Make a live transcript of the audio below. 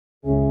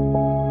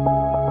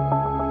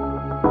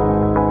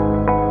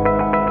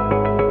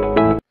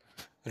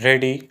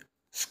Ready,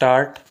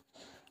 start.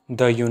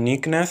 The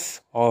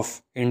uniqueness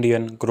of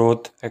Indian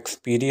growth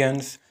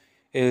experience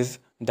is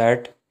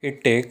that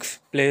it takes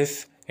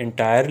place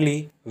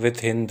entirely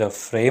within the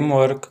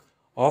framework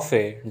of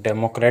a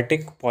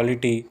democratic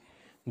polity.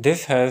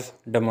 This has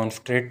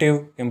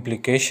demonstrative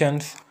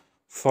implications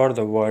for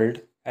the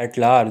world at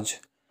large.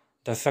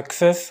 The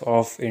success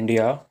of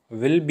India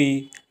will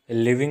be a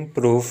living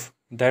proof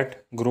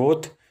that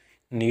growth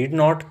need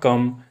not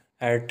come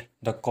at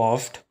the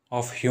cost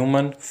of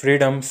human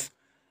freedoms.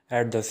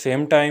 At the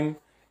same time,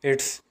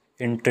 its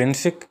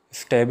intrinsic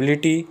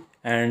stability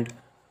and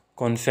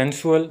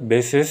consensual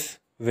basis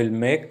will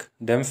make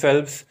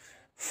themselves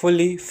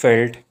fully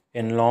felt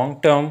in long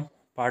term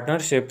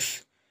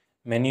partnerships.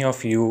 Many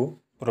of you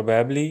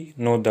probably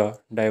know the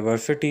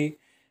diversity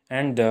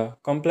and the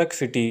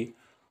complexity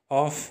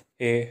of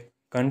a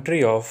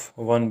country of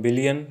 1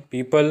 billion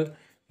people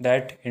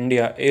that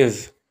India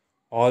is.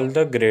 All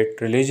the great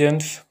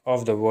religions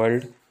of the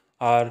world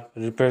are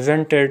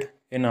represented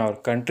in our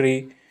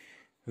country.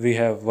 We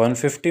have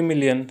 150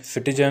 million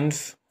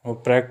citizens who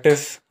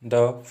practice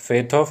the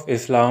faith of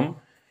Islam,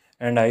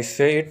 and I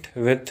say it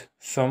with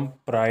some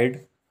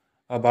pride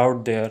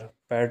about their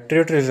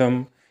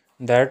patriotism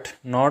that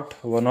not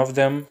one of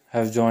them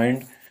has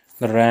joined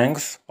the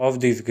ranks of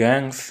these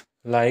gangs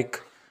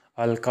like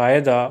Al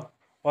Qaeda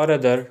or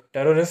other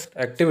terrorist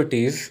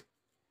activities.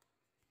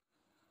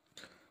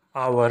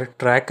 Our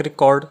track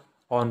record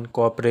on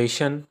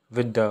cooperation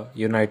with the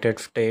United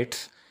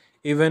States,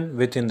 even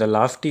within the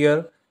last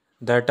year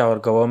that our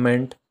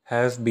government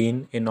has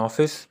been in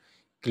office,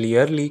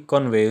 clearly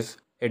conveys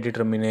a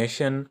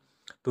determination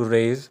to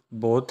raise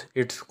both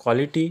its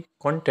quality,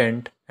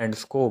 content, and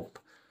scope.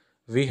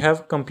 We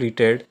have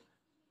completed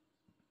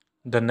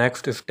the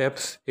next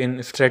steps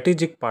in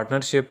strategic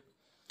partnership.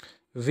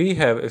 We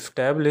have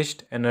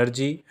established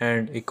energy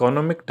and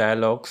economic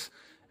dialogues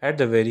at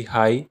the very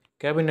high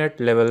cabinet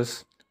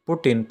levels,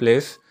 put in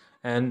place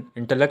an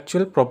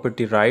intellectual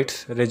property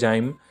rights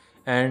regime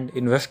and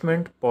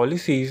investment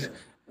policies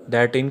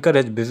that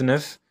encourage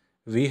business.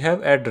 We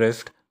have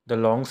addressed the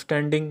long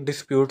standing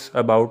disputes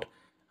about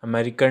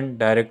American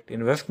direct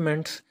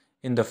investments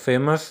in the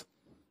famous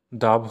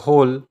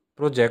Dabhol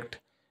project.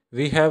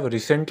 We have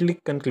recently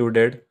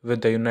concluded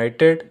with the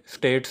United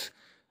States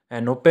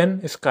an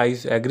open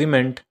skies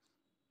agreement.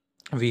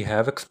 We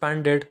have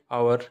expanded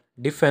our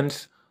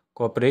defense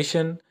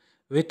cooperation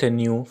with a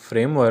new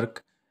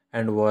framework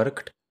and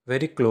worked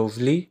very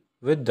closely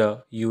with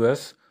the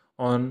US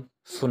on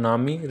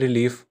tsunami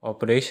relief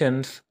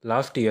operations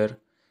last year.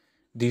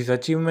 These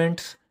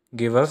achievements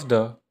give us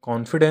the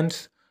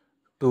confidence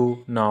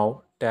to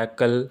now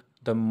tackle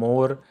the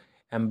more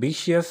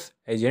ambitious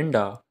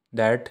agenda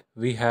that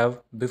we have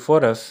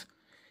before us.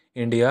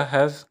 India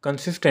has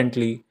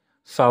consistently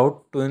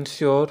sought to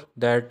ensure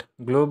that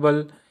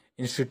global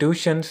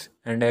institutions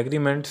and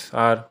agreements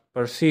are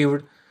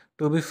perceived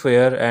to be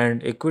fair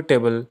and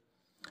equitable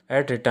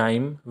at a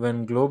time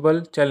when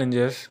global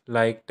challenges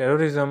like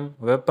terrorism,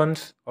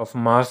 weapons of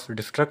mass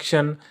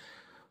destruction,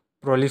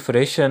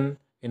 proliferation,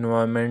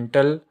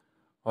 environmental,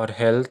 or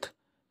health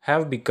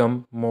have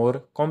become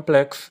more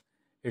complex.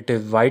 It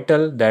is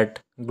vital that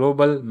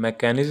global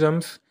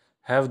mechanisms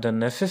have the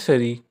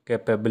necessary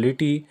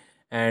capability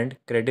and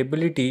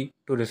credibility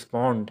to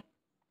respond.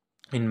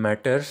 In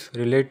matters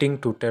relating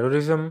to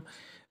terrorism,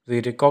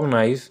 we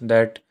recognize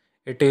that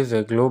it is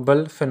a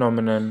global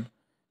phenomenon.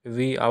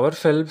 We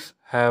ourselves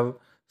have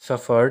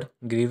suffered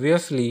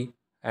grievously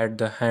at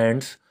the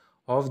hands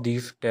of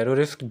these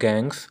terrorist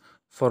gangs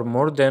for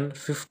more than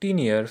 15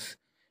 years.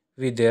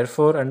 We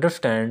therefore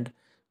understand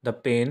the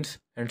pains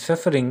and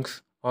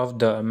sufferings of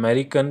the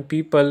American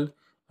people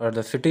or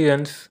the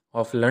citizens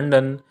of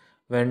London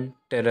when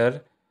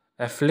terror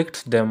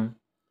afflicts them.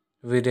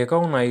 We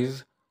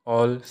recognize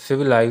all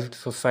civilized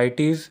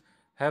societies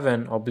have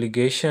an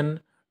obligation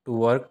to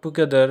work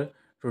together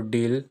to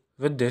deal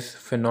with this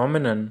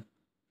phenomenon.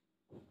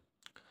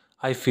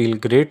 I feel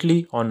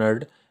greatly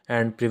honored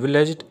and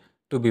privileged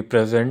to be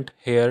present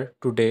here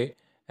today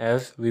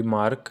as we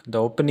mark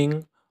the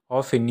opening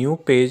of a new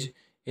page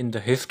in the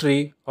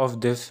history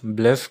of this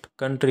blessed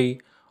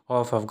country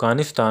of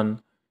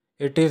Afghanistan.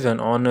 It is an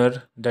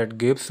honor that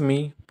gives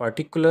me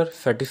particular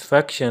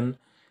satisfaction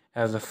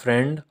as a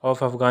friend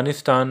of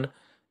Afghanistan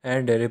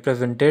and a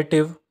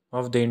representative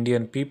of the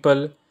Indian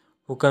people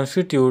who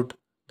constitute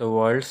the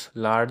world's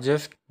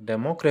largest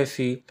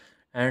democracy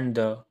and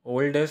the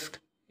oldest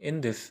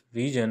in this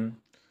region.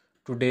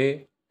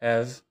 Today,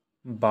 as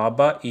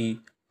Baba-e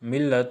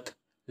Millat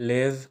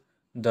lays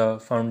the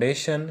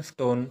foundation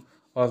stone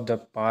of the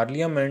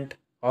Parliament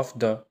of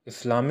the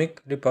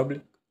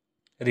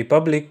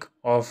Republic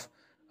of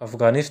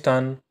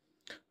Afghanistan,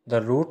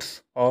 the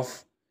roots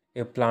of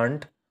a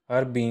plant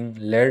are being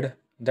led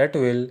that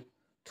will,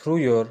 through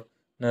your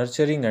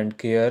nurturing and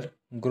care,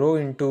 grow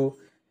into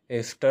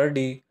a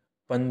sturdy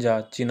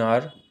panja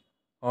chinar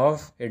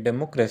of a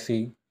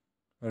democracy.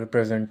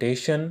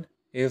 Representation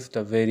is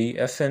the very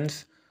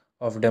essence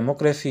of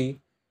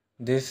democracy.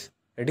 This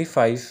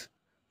edifice,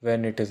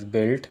 when it is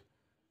built,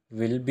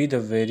 will be the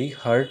very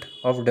heart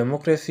of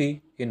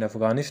democracy in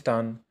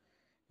Afghanistan.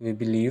 We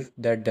believe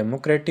that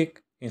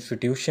democratic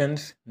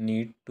institutions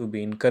need to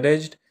be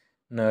encouraged,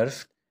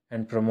 nursed,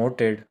 and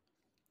promoted.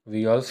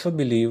 We also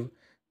believe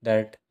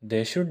that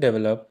they should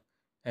develop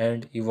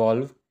and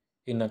evolve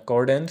in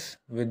accordance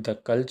with the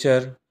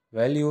culture,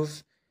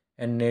 values,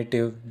 and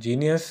native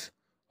genius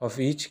of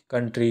each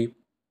country.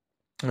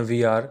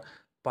 We are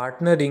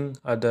partnering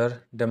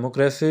other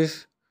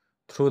democracies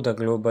through the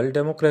Global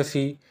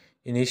Democracy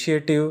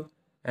Initiative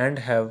and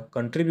have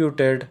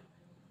contributed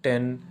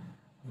 $10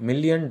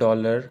 million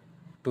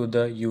to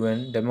the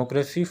UN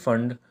Democracy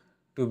Fund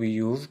to be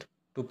used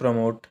to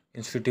promote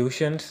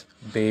institutions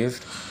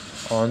based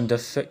on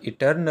the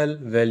eternal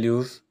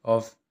values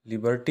of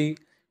liberty,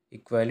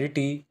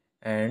 equality,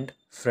 and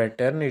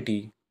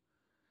fraternity.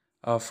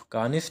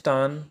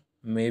 Afghanistan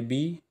may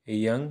be a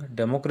young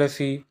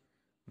democracy,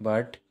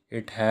 but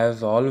it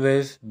has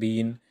always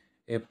been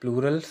a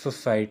plural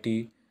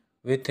society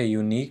with a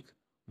unique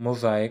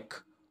mosaic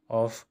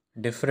of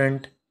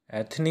different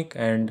ethnic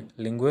and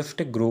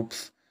linguistic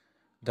groups.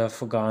 The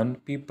Afghan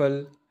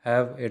people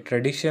have a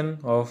tradition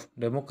of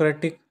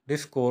democratic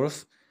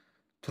discourse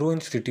through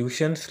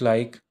institutions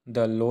like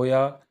the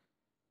Loya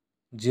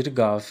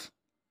Jirgas.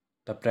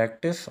 The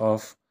practice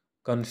of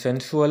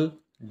consensual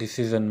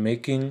decision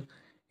making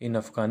in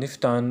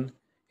Afghanistan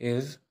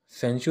is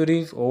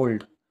centuries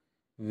old.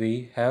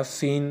 We have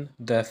seen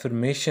the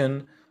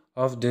affirmation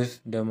of this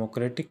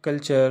democratic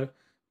culture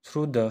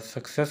through the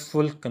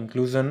successful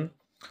conclusion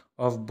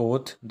of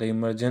both the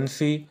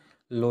emergency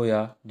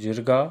Loya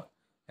Jirga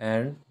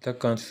and the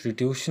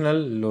constitutional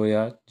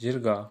Loya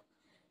Jirga.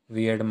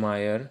 We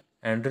admire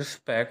and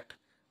respect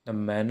the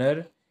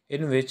manner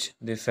in which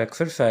this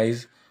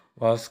exercise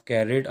was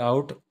carried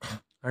out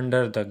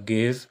under the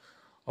gaze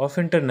of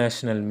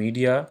international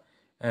media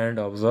and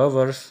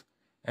observers,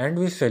 and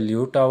we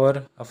salute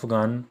our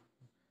Afghan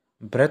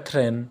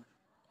brethren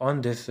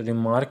on this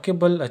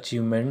remarkable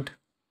achievement.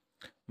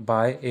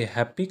 By a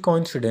happy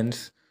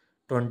coincidence,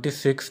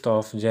 26th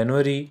of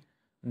January,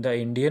 the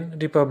Indian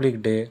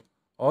Republic Day,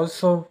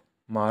 also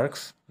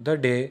marks the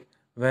day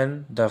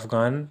when the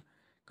Afghan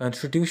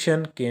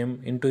constitution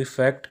came into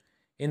effect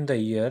in the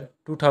year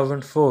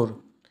 2004.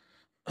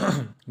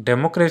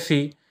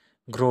 Democracy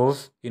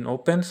grows in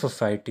open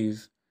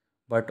societies,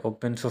 but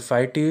open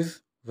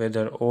societies,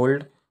 whether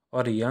old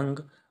or young,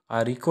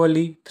 are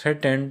equally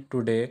threatened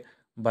today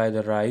by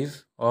the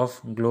rise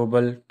of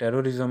global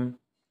terrorism.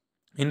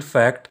 In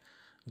fact,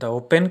 the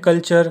open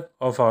culture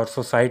of our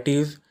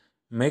societies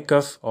make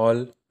us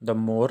all the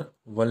more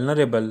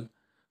vulnerable.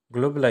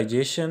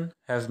 Globalization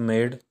has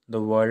made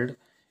the world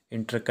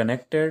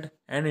interconnected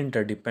and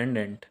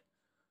interdependent.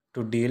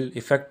 To deal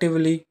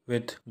effectively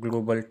with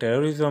global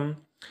terrorism,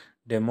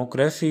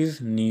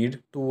 democracies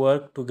need to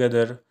work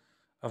together.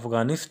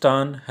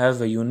 Afghanistan has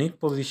a unique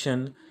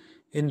position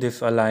in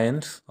this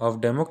alliance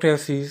of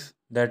democracies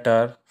that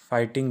are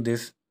fighting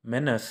this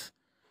menace.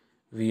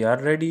 We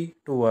are ready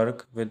to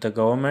work with the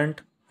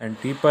government and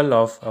people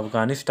of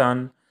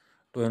Afghanistan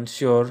to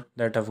ensure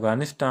that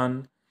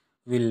Afghanistan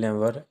will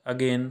never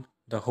again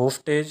the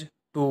hostage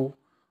to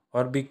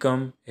or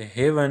become a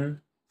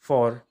haven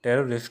for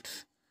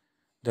terrorists.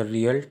 The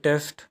real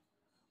test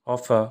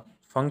of a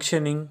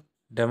functioning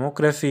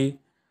democracy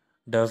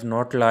does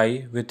not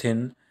lie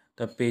within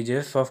the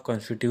pages of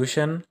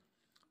constitution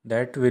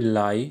that will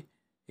lie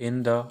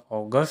in the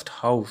august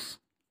house.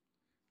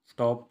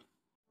 Stop